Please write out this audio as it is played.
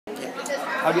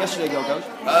How'd yesterday go, Coach?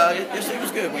 Yesterday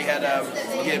was good. We had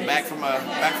again back from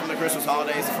the Christmas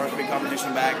holidays, the first big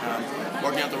competition back,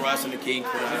 working out the rust and the kink.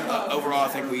 But overall, I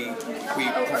think we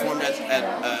performed at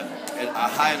a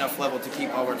high enough level to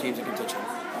keep all of our teams in contention.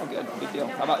 Oh, good, big deal.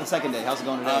 How about the second day? How's it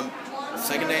going today?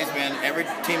 Second day's been every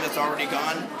team that's already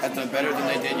gone has done better than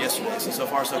they did yesterday. So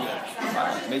far so good.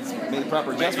 Wow. Made the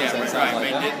proper adjustments.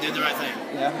 Did the right thing.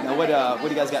 Yeah. Now what do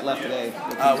you guys got left today?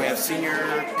 We have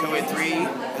senior co-ed 3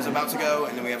 is about to go,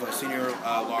 and then we have a senior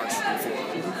large 4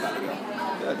 about to go.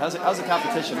 Good. How's the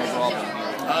competition overall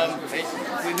been?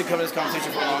 We've been coming to this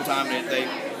competition for a long time.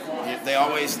 They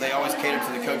always cater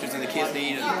to the coaches and the kids'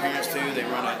 need, and the parents too. They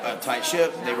run a tight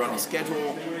ship. They run a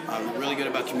schedule. We're really good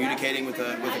about communicating with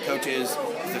the coaches.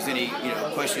 If there's any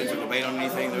questions or debate on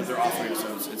anything, they're offering.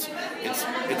 So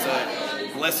it's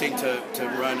a blessing to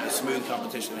run a smooth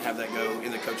competition and have that go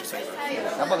in the coaches' favor.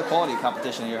 How about the quality of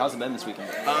competition here? How's it been this weekend?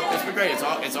 It's been great.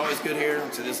 It's always good here.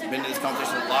 Been to this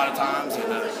competition a lot of times,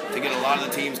 and to get a lot of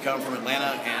the teams come from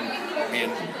Atlanta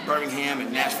and Birmingham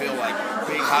and Nashville, like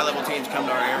big high-level teams come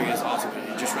to our area is awesome.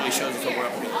 It just really shows us what we're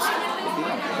up against.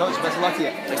 Coach, best of luck to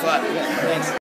you. Thanks a lot. Yeah, thanks.